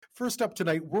First up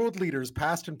tonight, world leaders,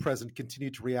 past and present, continue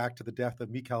to react to the death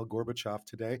of Mikhail Gorbachev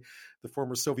today. The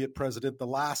former Soviet president, the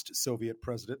last Soviet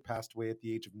president, passed away at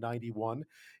the age of 91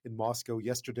 in Moscow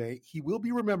yesterday. He will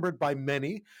be remembered by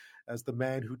many as the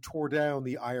man who tore down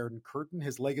the Iron Curtain.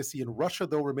 His legacy in Russia,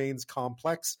 though, remains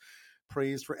complex.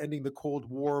 Praised for ending the Cold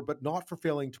War, but not for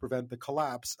failing to prevent the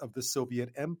collapse of the Soviet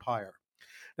Empire.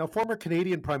 Now, former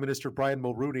Canadian Prime Minister Brian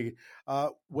Mulroney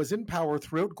was in power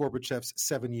throughout Gorbachev's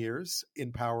 7 years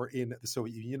in power in the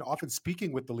Soviet Union, often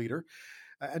speaking with the leader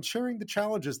and sharing the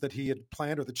challenges that he had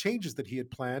planned or the changes that he had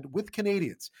planned with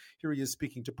Canadians. Here he is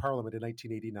speaking to Parliament in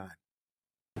 1989.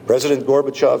 President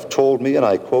Gorbachev told me, and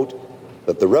I quote,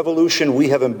 that the revolution we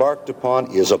have embarked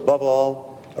upon is above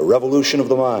all a revolution of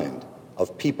the mind,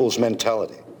 of people's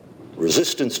mentality.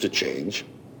 Resistance to change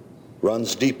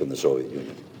runs deep in the Soviet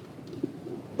Union.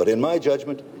 But in my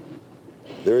judgment,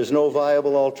 there is no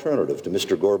viable alternative to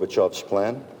Mr. Gorbachev's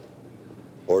plan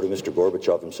or to Mr.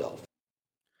 Gorbachev himself.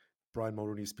 Brian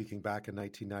Mulroney speaking back in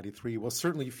 1993. Well,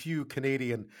 certainly few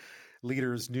Canadian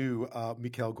leaders knew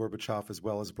Mikhail Gorbachev as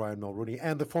well as Brian Mulroney,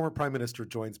 and the former Prime Minister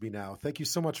joins me now. Thank you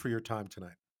so much for your time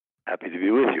tonight. Happy to be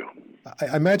with you.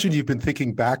 I imagine you've been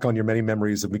thinking back on your many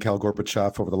memories of Mikhail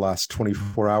Gorbachev over the last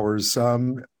 24 hours.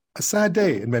 A sad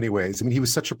day in many ways. I mean, he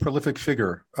was such a prolific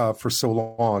figure for so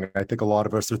long. I think a lot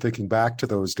of us are thinking back to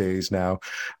those days now.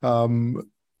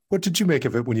 What did you make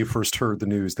of it when you first heard the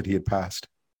news that he had passed?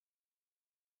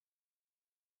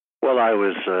 Well, I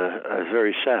was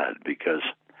very sad because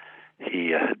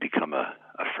he had become a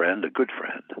friend, a good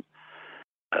friend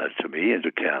to me and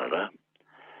to Canada.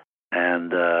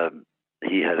 And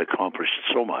he had accomplished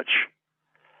so much.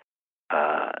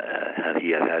 And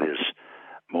he had his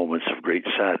moments of great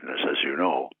sadness, as you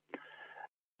know.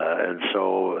 And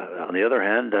so, on the other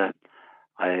hand,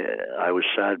 I was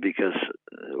sad because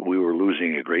we were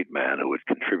losing a great man who had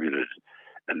contributed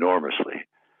enormously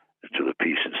to the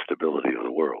peace and stability of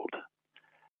the world.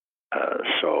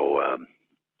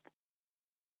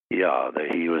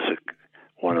 He was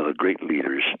one of the great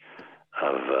leaders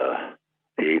of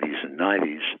the 80s and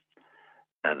 90s,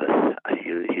 and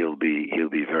he'll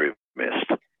be very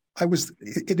missed.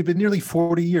 It had been nearly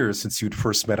 40 years since you'd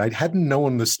first met. I hadn't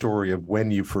known the story of when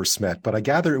you first met, but I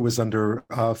gather it was under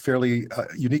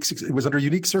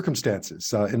unique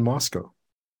circumstances in Moscow.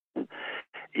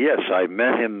 Yes, I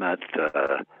met him at,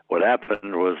 what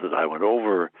happened was that I went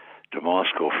over to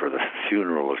Moscow for the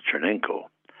funeral of Chernenko.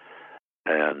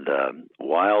 And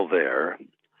while there,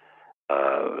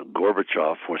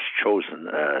 Gorbachev was chosen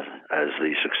as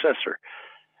the successor.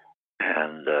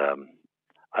 And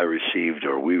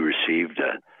we received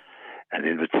an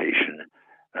invitation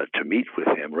to meet with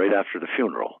him right after the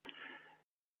funeral.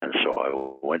 And so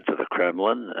I went to the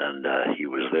Kremlin, and he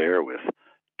was there with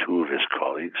two of his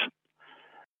colleagues,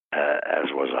 as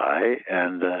was I,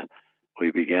 and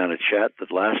we began a chat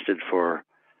that lasted for,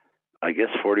 I guess,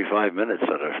 45 minutes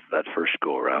that first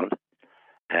go-around.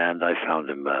 And I found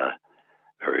him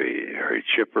very, very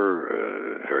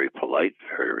chipper, very polite,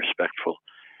 very respectful,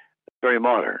 very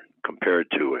modern compared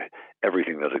to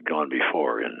everything that had gone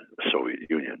before in the Soviet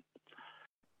Union.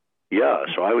 Yeah,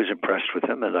 so I was impressed with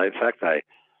him, and in fact, I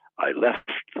left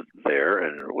there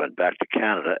and went back to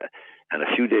Canada, and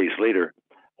a few days later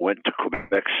went to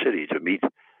Quebec City to meet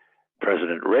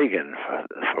President Reagan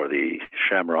for the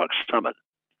Shamrock Summit.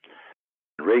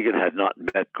 Reagan had not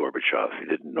met Gorbachev. He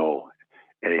didn't know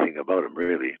anything about him,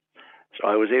 really. So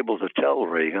I was able to tell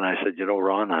Reagan, I said,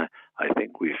 Ron, I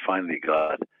think we finally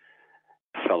got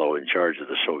a fellow in charge of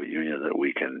the Soviet Union that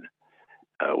we can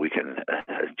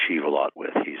achieve a lot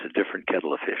with. He's a different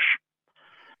kettle of fish.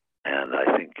 And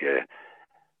I think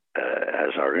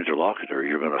as our interlocutor,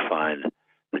 you're going to find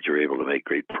that you're able to make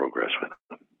great progress with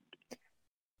him.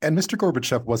 And Mr.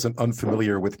 Gorbachev wasn't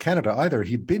unfamiliar with Canada either.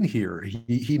 He'd been here.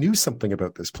 He knew something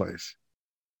about this place.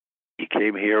 He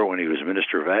came here when he was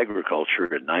Minister of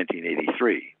Agriculture in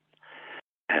 1983.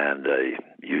 And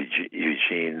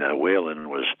Eugene Whalen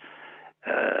was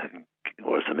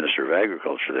the Minister of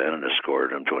Agriculture then and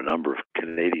escorted him to a number of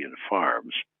Canadian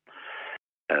farms.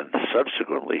 And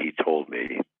subsequently, he told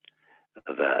me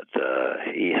that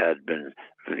he had been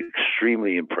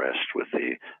extremely impressed with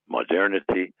the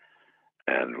modernity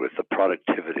and with the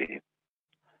productivity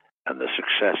and the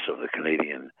success of the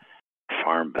Canadian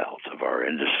farm belt of our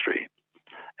industry,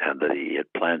 and that he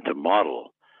had planned to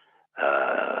model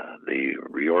the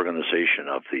reorganization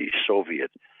of the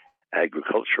Soviet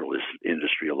agricultural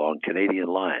industry along Canadian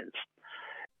lines.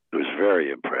 He was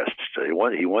very impressed.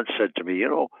 He once said to me,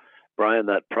 Brian,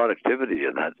 that productivity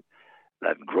and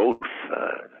that growth,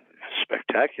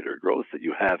 spectacular growth that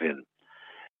you have in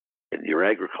in your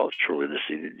agricultural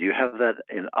industry, do you have that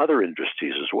in other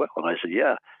industries as well? And I said,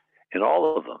 yeah, in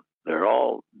all of them. They're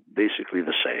all basically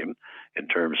the same in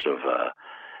terms of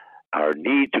our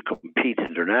need to compete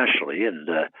internationally and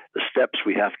the steps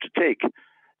we have to take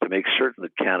to make certain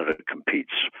that Canada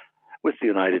competes with the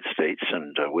United States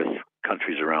and with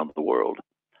countries around the world.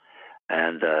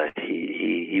 And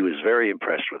he was very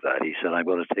impressed with that. He said, I'm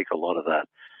going to take a lot of that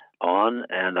on,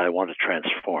 and I want to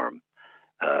transform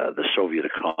the Soviet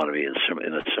economy in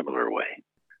a similar way.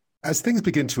 As things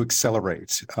begin to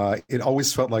accelerate, it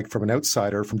always felt like, from an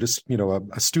outsider, from just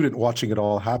a student watching it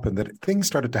all happen, that things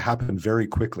started to happen very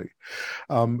quickly.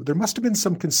 There must have been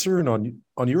some concern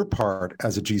on your part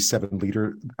as a G7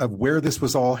 leader of where this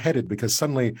was all headed, because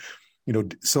suddenly,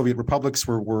 Soviet republics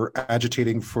were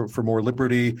agitating for more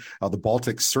liberty. The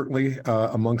Baltics certainly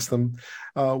amongst them.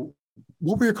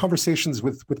 What were your conversations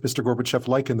with Mr. Gorbachev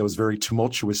like in those very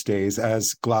tumultuous days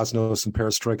as glasnost and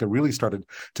perestroika really started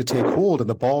to take hold and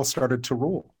the ball started to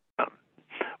roll?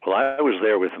 Well, I was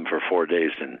there with him for 4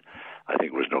 days in, I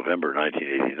think it was November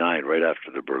 1989, right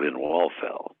after the Berlin Wall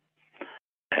fell.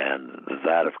 And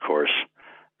that, of course,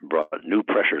 brought new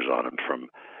pressures on him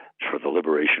for the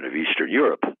liberation of Eastern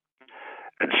Europe.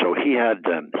 And so he had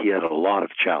a lot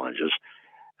of challenges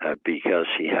because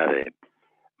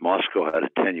Moscow had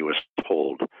a tenuous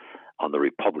hold on the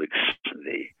republics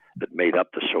that made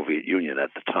up the Soviet Union at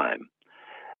the time.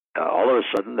 All of a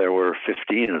sudden, there were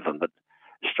 15 of them that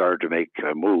started to make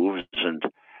moves and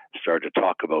started to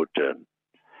talk about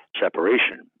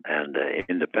separation and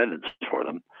independence for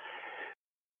them.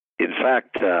 In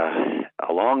fact,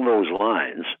 along those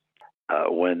lines,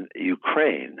 when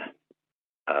Ukraine,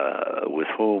 with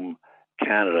whom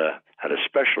Canada had a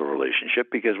special relationship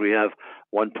because we have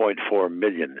 1.4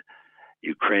 million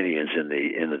Ukrainians in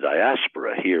the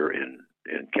diaspora here in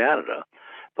Canada,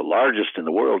 the largest in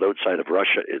the world outside of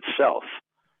Russia itself.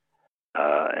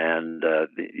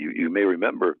 You may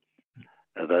remember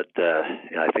that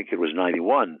I think it was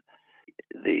 91,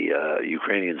 the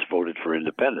Ukrainians voted for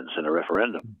independence in a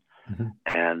referendum, mm-hmm.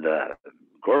 and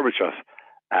Gorbachev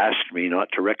asked me not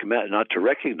to recognize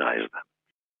them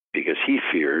because he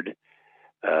feared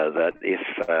that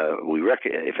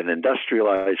if an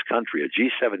industrialized country, a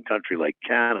G7 country like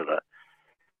Canada,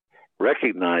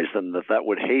 recognized them, that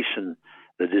would hasten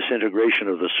the disintegration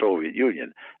of the Soviet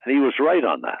Union. And he was right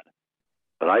on that.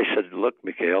 But I said, look,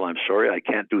 Mikhail, I'm sorry, I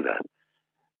can't do that.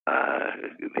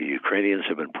 The Ukrainians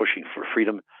have been pushing for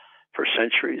freedom for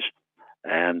centuries,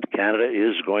 and Canada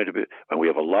is going to be, and we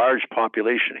have a large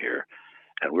population here,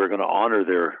 and we're going to honor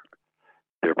their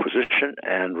position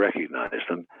and recognize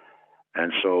them.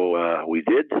 And so we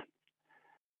did,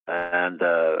 and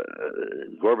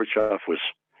Gorbachev was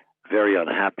very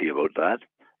unhappy about that.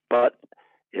 But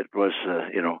it was,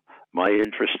 my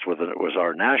interest was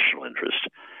our national interest.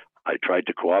 I tried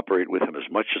to cooperate with him as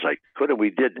much as I could, and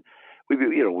we did.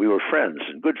 We were friends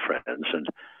and good friends, and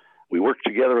we worked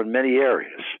together in many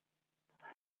areas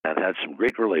and had some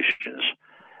great relations.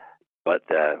 But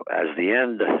as the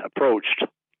end approached,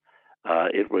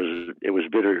 it was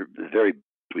bitter, very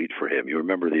sweet for him. You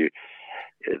remember the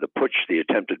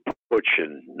attempted putsch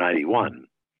in '91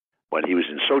 when he was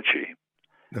in Sochi.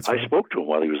 That's right. I spoke to him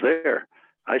while he was there.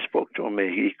 I spoke to him.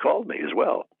 He called me as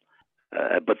well.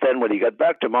 But then when he got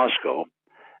back to Moscow,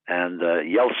 and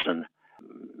Yeltsin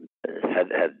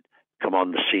had come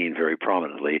on the scene very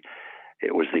prominently,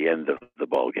 it was the end of the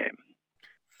ball game.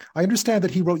 I understand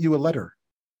that he wrote you a letter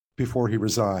before he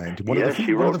resigned.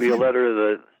 He wrote me a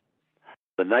letter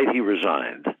the night he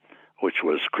resigned, which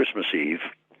was Christmas Eve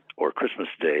or Christmas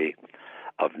Day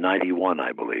of '91,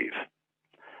 I believe.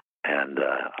 And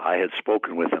I had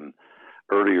spoken with him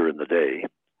earlier in the day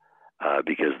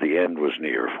because the end was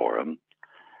near for him.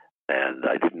 And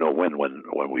I didn't know when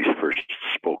we first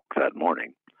spoke that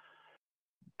morning.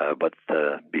 But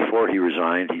before he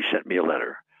resigned, he sent me a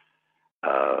letter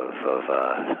of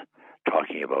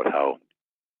talking about how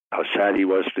sad he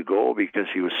was to go because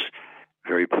he was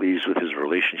very pleased with his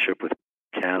relationship with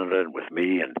Canada and with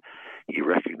me, and he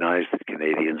recognized that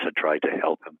Canadians had tried to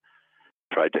help him,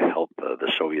 tried to help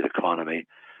the Soviet economy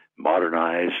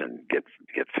modernize and get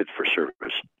fit for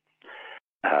service.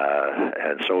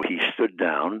 And so he stood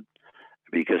down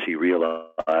because he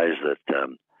realized that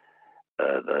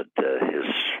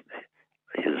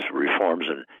his reforms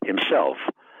and himself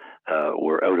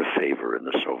were out of favor in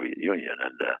the Soviet Union,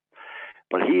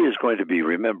 but he is going to be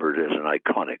remembered as an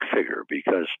iconic figure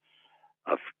because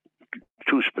of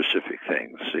two specific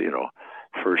things.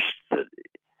 First,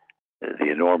 the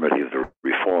enormity of the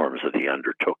reforms that he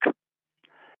undertook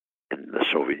in the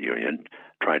Soviet Union,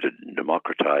 trying to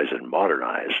democratize and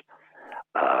modernize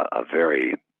a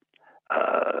very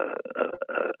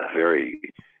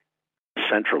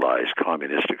centralized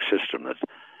communistic system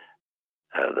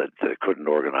that couldn't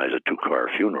organize a two-car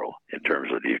funeral in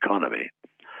terms of the economy,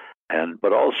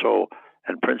 but also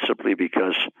and principally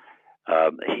because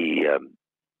he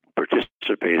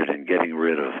participated in getting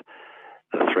rid of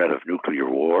the threat of nuclear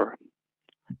war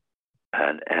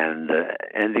and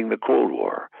ending the Cold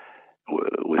War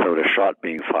without a shot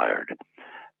being fired.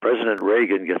 President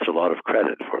Reagan gets a lot of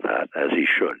credit for that, as he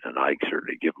should, and I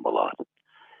certainly give him a lot.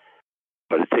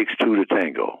 But it takes two to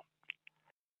tango.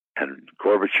 And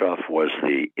Gorbachev was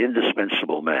the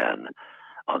indispensable man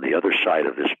on the other side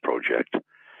of this project,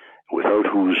 without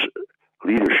whose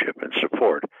leadership and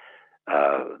support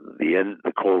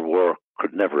the Cold War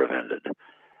could never have ended.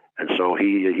 And so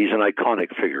he's an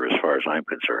iconic figure, as far as I'm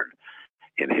concerned,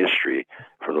 in history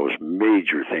for those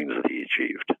major things that he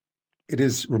achieved. It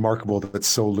is remarkable that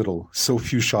so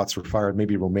few shots were fired,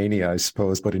 maybe Romania, I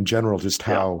suppose, but in general, just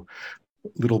how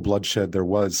little bloodshed there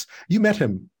was. You met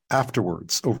him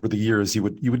afterwards over the years you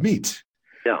would meet.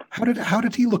 Yeah. How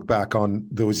did he look back on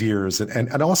those years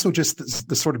and also just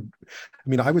the sort of, I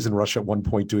mean, I was in Russia at one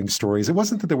point doing stories. It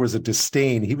wasn't that there was a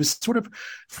disdain. He was sort of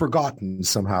forgotten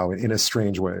somehow in a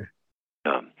strange way.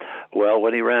 Well,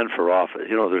 when he ran for office,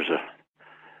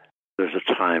 there's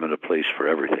a time and a place for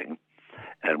everything.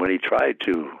 And when he tried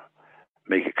to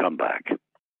make a comeback,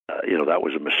 that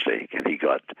was a mistake. And he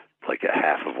got like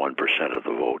 0.5% of the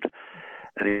vote.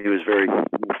 And he was very,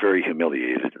 very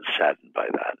humiliated and saddened by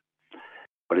that.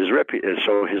 But his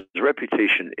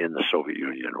reputation in the Soviet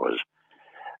Union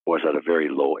was at a very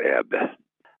low ebb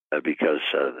because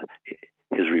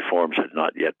his reforms had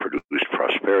not yet produced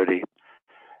prosperity,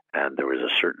 and there was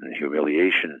a certain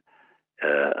humiliation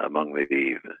among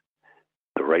the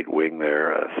right wing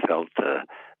there. Felt that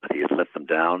he had let them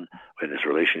down in his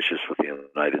relationships with the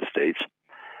United States.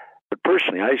 But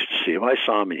personally, I used to see him. I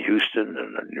saw him in Houston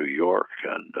and New York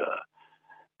and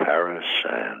Paris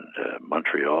and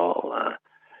Montreal.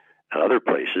 And other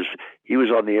places. He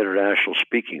was on the international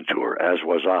speaking tour, as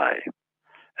was I,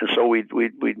 and so we'd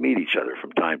meet each other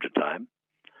from time to time,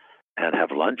 and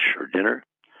have lunch or dinner,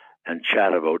 and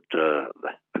chat about the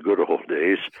good old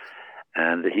days.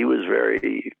 And he was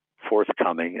very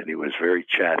forthcoming, and he was very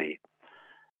chatty,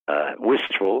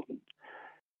 wistful.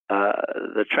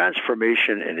 The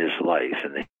transformation in his life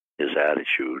and his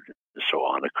attitude and so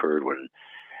on occurred when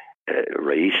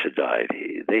Raisa died.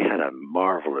 They had a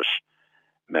marvelous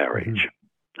marriage,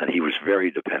 and he was very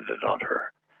dependent on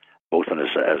her, both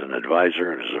as an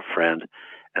advisor and as a friend,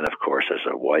 and of course as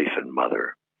a wife and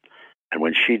mother. And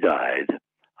when she died,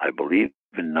 I believe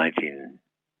in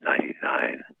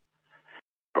 1999,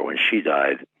 or when she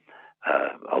died,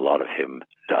 a lot of him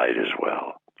died as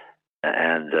well.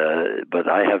 And but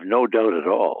I have no doubt at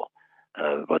all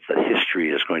but that history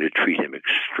is going to treat him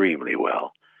extremely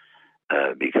well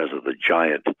because of the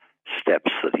giant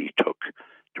steps that he took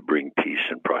to bring peace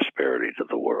and prosperity to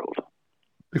the world.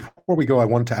 Before we go, I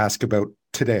wanted to ask about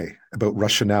today, about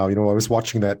Russia now. I was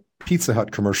watching that Pizza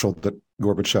Hut commercial that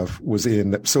Gorbachev was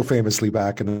in so famously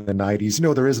back in the 90s.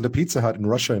 There isn't a Pizza Hut in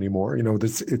Russia anymore.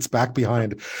 It's back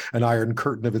behind an iron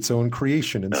curtain of its own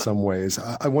creation in some ways.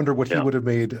 I wonder what he would have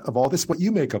made of all this, what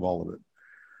you make of all of it.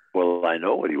 Well, I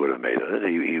know what he would have made of it.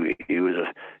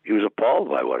 He was appalled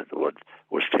by what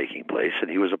was taking place,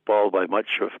 and he was appalled by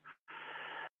much of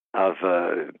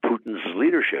Putin's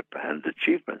leadership and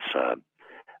achievements.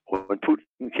 When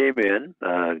Putin came in,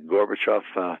 Gorbachev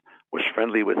was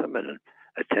friendly with him and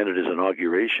attended his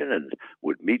inauguration and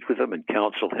would meet with him and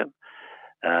counsel him.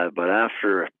 But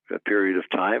after a period of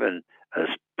time, and as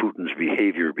Putin's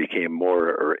behavior became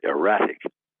more erratic,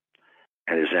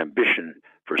 and his ambition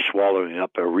for swallowing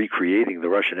up or recreating the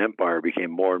Russian Empire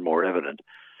became more and more evident,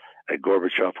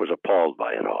 Gorbachev was appalled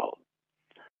by it all,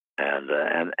 and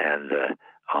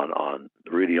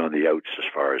on the outs as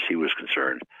far as he was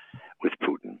concerned with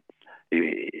Putin.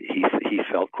 He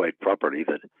felt quite properly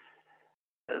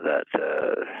that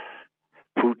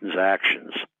Putin's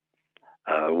actions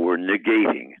were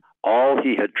negating all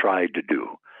he had tried to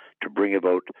do to bring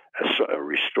about a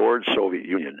restored Soviet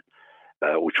Union,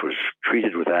 which was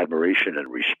treated with admiration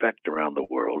and respect around the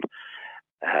world.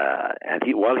 And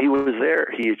while he was there,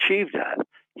 he achieved that.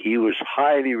 He was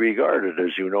highly regarded,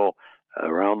 as you know,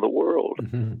 around the world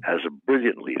as a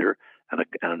brilliant leader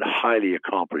and a highly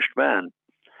accomplished man.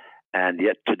 And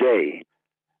yet today,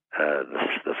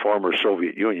 the former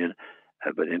Soviet Union,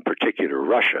 but in particular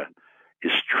Russia,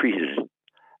 is treated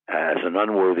as an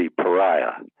unworthy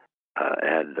pariah.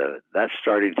 And that's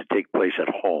starting to take place at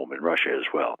home in Russia as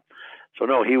well. So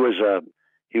no, he was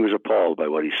appalled by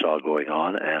what he saw going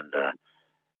on, and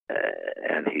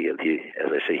he,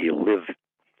 as I say, he'll live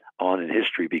on in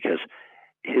history because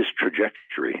his trajectory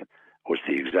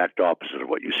exact opposite of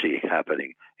what you see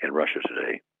happening in Russia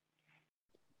today.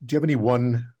 Do you have any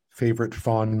one favorite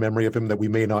fond memory of him that we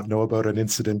may not know about, an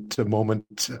incident, a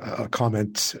moment, a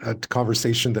comment, a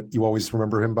conversation that you always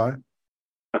remember him by?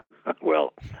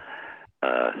 Well,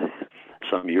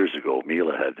 some years ago,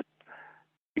 Mila had,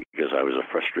 because I was a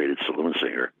frustrated saloon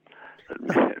singer,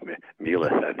 Mila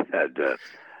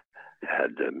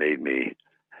had made me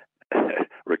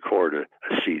record a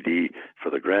CD for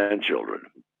the grandchildren,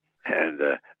 and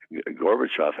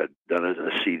Gorbachev had done it in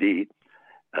a CD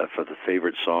for the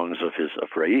favorite songs of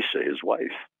Raisa, his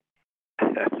wife.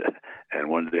 And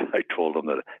one day I told him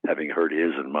that, having heard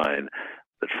his and mine,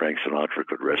 that Frank Sinatra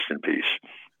could rest in peace.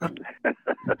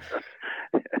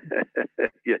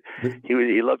 Yeah,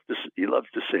 he loved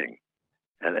to sing,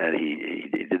 and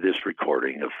he did this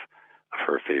recording of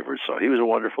her favorite song. He was a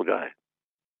wonderful guy.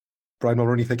 Brian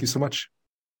Mulroney, thank you so much.